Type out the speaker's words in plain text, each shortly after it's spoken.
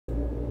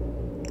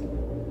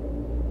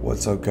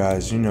What's up,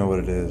 guys? You know what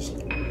it is.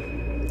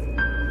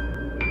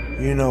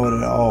 You know what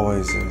it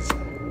always is.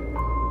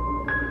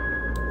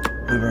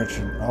 We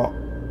mentioned. Oh,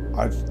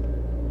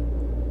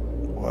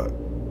 what?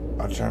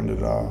 I turned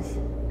it off.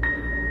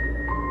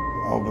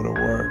 Oh, but it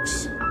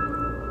works.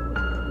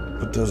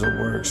 But does it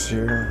works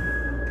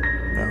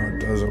here? No,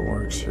 it doesn't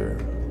works here.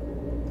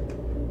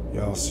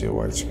 Y'all see a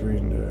white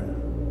screen there.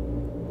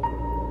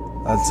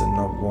 That's a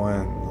no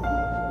bueno.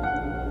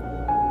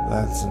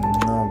 That's a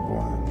no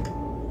bueno.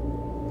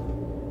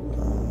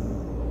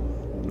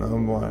 No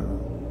bueno.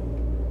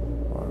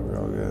 Oh,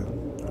 real good.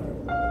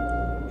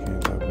 Alright.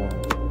 Can't type one.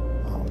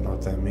 I don't know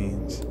what that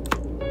means.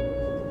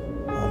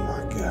 Oh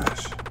my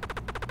gosh.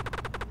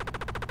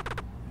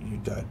 You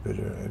died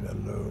bitter and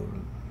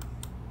alone.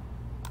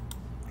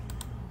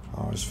 I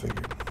always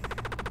figured.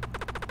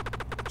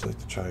 Would you like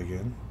to try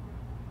again?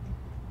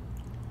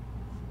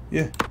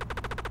 Yeah.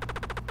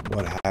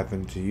 What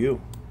happened to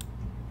you?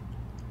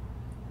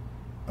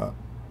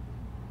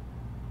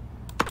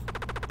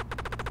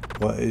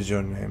 What is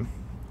your name?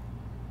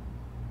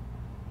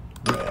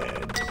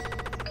 Red.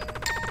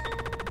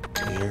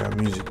 You hear a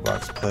music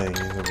box playing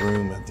in the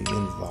room at the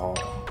end of the hall.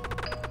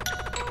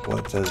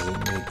 What does it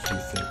make you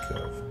think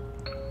of?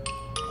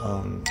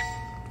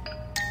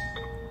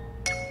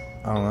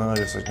 I don't know, I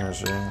guess like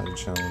nursery. I'm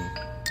chilling.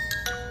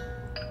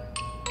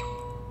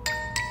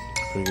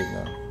 Pretty good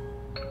now.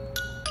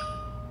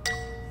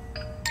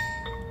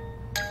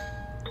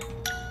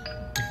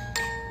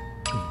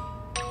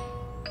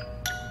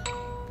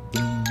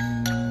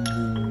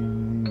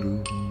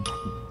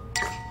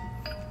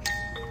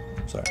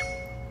 Sorry.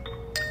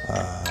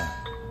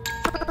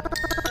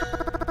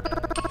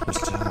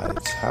 Mr.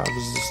 Hyde, how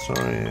does the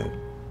story end?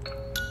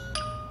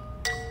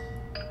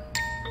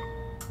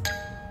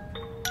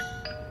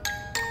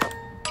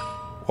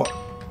 What?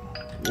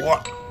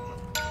 What?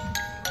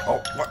 Oh,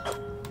 what?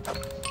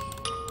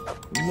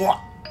 What?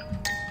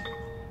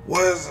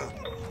 What is it?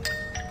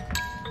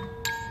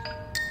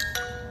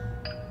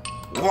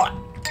 What?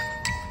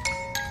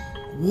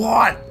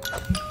 What?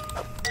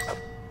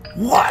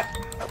 What?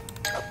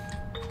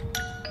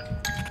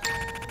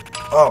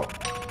 Oh,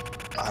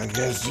 I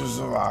guess you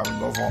survived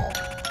the fall.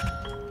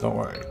 Don't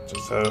worry,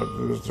 just head up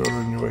to the store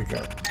when you wake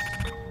up.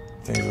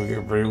 Things will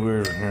get pretty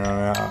weird from here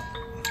on out.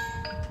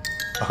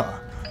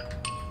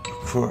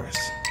 Of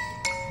course.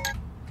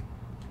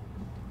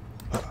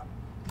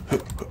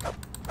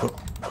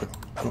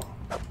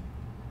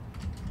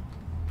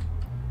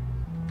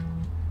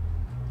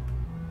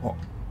 Oh,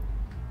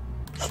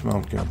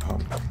 smoking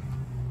pumpkin.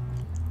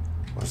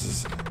 What's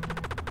this?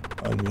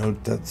 A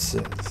note that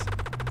says,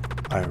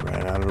 I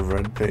ran out of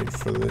red paint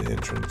for the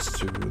entrance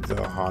to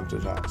the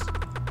haunted house.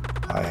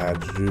 I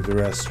had to do the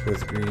rest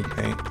with green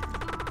paint,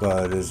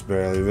 but it's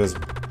barely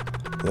visible.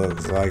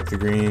 Looks like the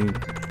green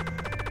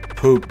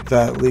poop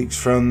that leaks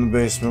from the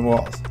basement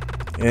walls.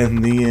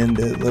 In the end,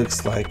 it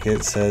looks like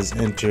it says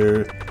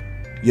enter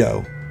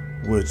yo,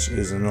 which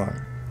is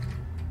annoying.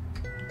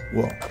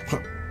 Whoa.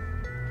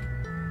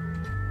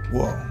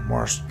 Whoa,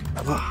 Marsh.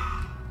 Whoa.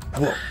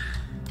 Whoa.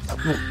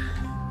 Whoa.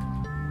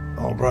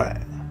 All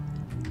right.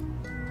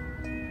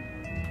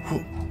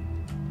 Whew.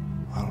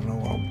 I don't know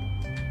what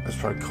it's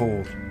probably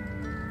cold.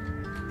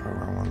 Probably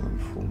wearing one of them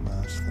full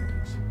mask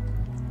things.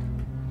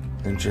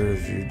 Enter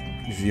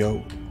if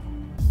yo.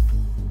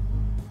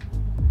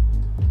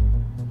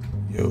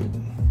 Yo.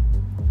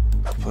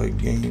 Play a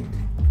game.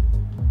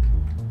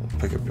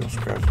 Pick up your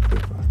scratch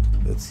paper.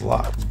 It's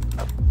locked.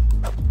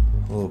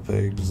 Little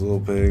pig,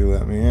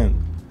 let me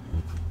in.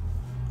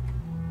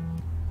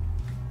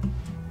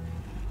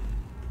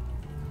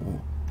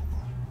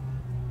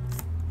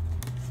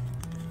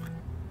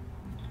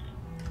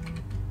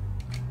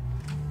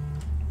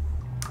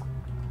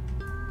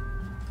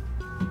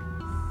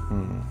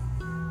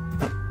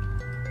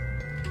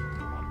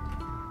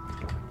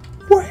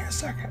 Wait a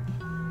second.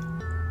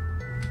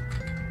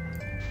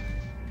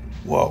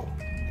 Whoa.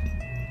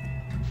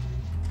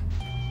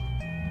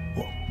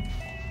 Whoa.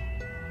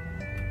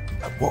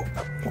 Whoa.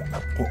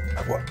 Whoa.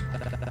 What?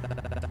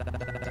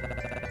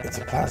 It's a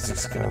plastic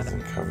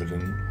skeleton covered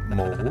in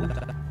mold.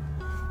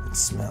 It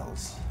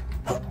smells.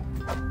 Whoa.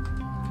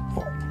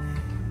 Whoa.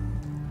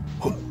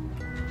 Whoa.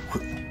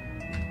 Whoa.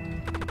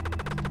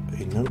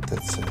 A note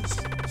that says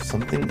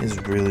something is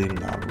really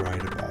not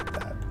right about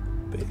that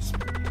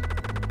basement.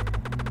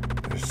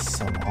 There's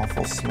some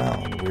awful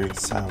smell and weird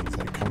sounds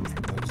that come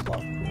from those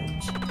locked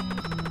rooms.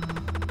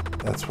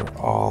 That's where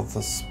all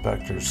the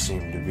specters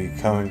seem to be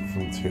coming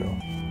from too.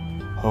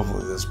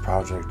 Hopefully this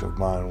project of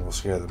mine will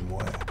scare them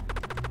away.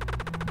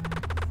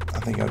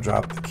 I think I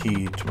dropped the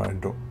key to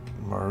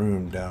my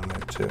room down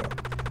there too.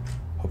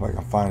 Hope I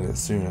can find it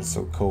soon. It's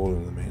so cold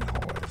in the main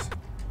hallways.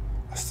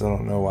 I still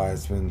don't know why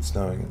it's been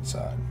snowing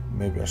inside.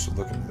 Maybe I should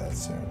look into that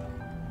soon.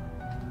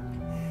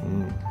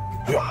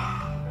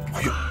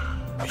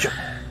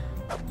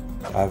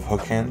 I have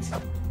hook hands.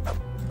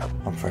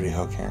 I'm Freddy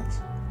Hook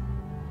Hands.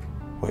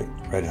 Wait,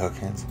 Red Hook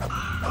Hands?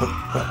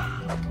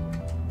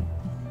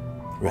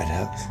 Red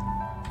hooks.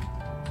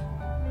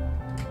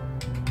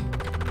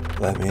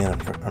 Let me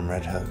in. I'm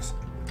red hugs.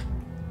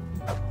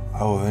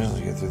 I will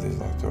eventually get through these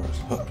locked doors.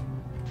 Huh.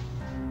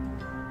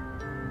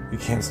 You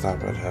can't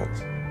stop red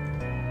hugs.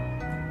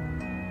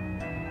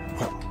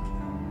 Huh.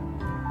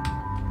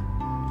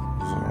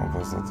 There's only one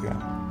place left to go.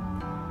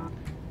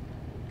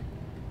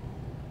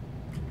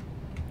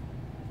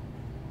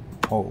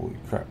 Holy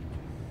crap.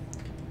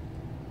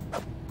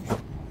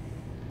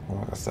 I'm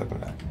not gonna step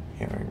in that.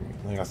 Can't make me.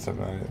 I think I stepped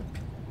in that.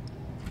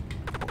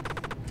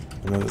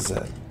 I know it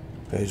said,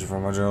 page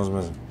from my journal's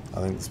missing. I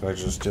think the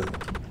specters are stealing.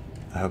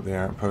 I hope they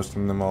aren't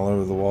posting them all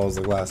over the walls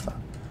like last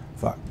time.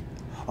 Fuck.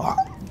 Oh,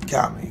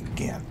 got me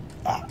again.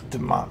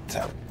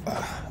 Demonetized.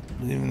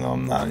 Even though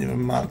I'm not even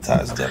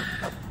monetized up.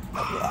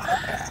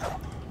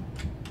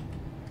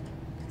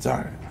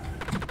 Darn it.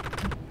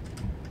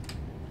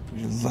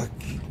 You're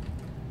lucky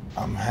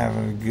I'm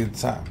having a good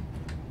time.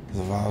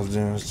 Because if I was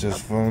doing it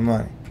just for the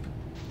money.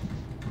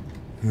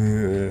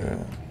 Yeah.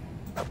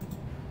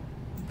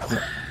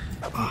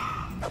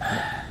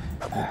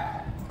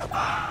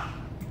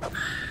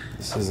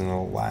 This isn't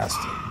a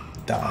lasting,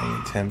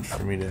 dying attempt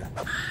for me to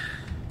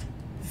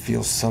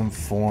feel some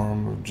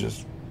form of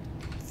just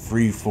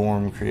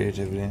free-form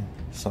creativity.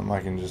 Something I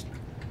can just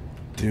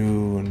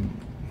do and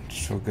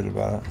just feel good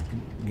about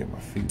it. Get my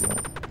feet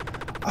wet.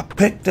 I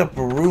picked up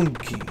a room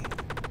key.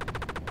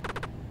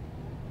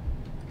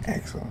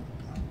 Excellent.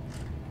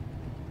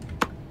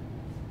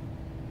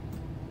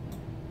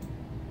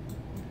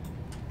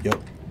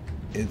 Yep,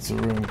 it's a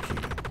room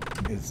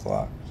key. It's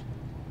locked.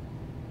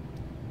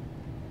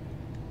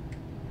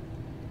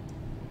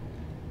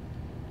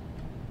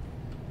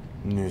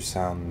 New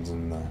sounds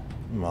in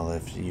my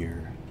left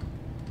ear.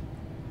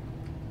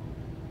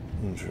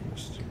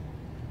 Interesting.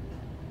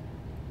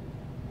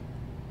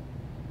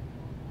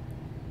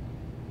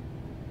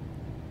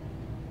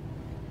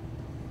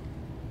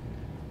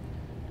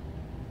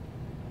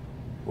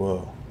 Whoa.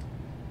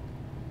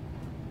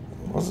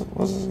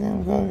 What's this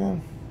game called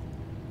again?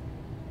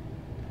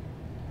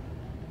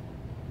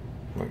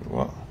 Wait,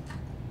 what?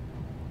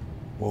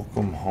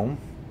 Welcome home?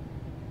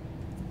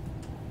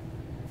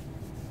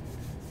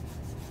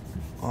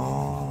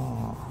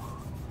 Oh.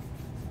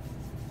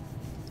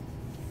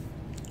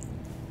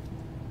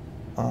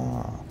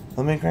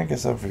 Let me crank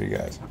this up for you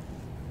guys.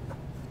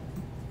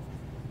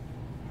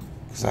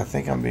 Because I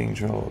think I'm being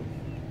trolled.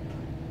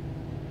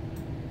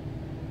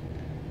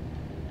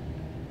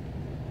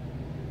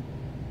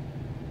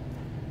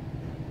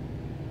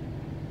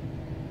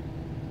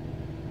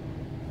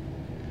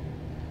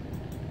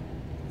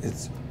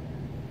 It's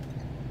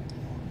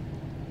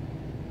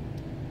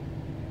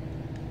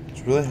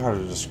really hard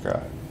to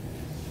describe.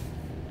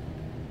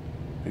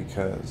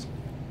 Because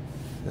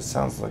it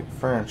sounds like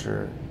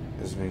furniture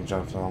is being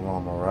jumped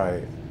on the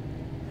right.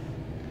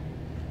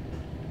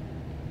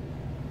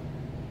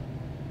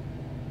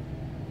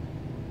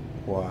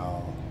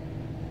 Wow.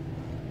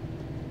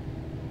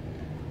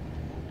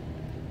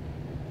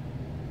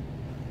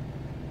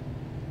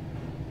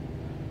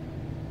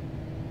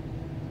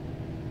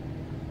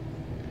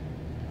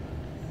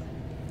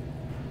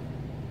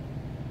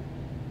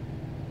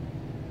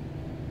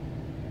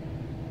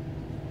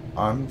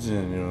 I'm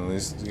genuinely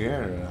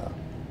scared now.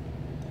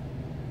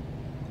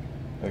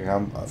 Like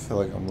I feel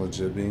like I'm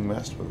legit being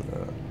messed with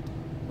right now.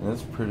 And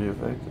it's pretty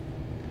effective.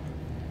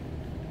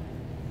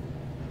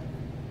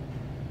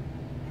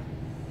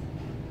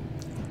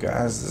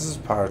 Guys, this is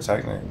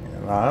Pyrotechnic,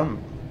 and I'm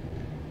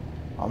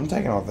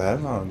taking off the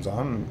headphones.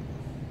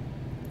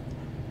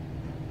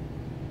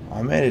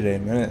 I made it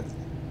 8 minutes.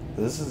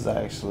 This is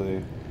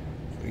actually,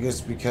 I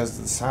guess, because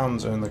the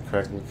sounds are in the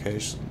correct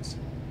locations.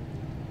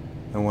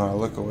 And when I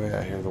look away,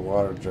 I hear the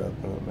water drip,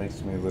 and it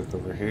makes me look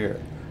over here.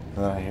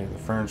 And then I hear the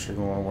furniture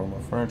going where my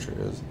furniture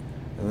is.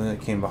 And then it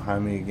came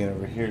behind me again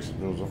over here, so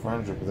there was a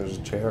furniture, but there's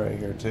a chair right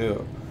here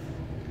too.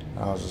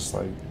 And I was just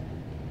like,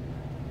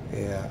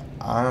 yeah,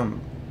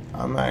 I'm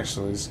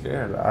actually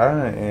scared.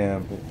 I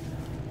am.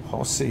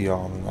 I'll see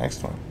y'all in the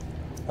next one.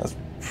 That's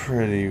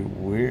pretty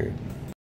weird.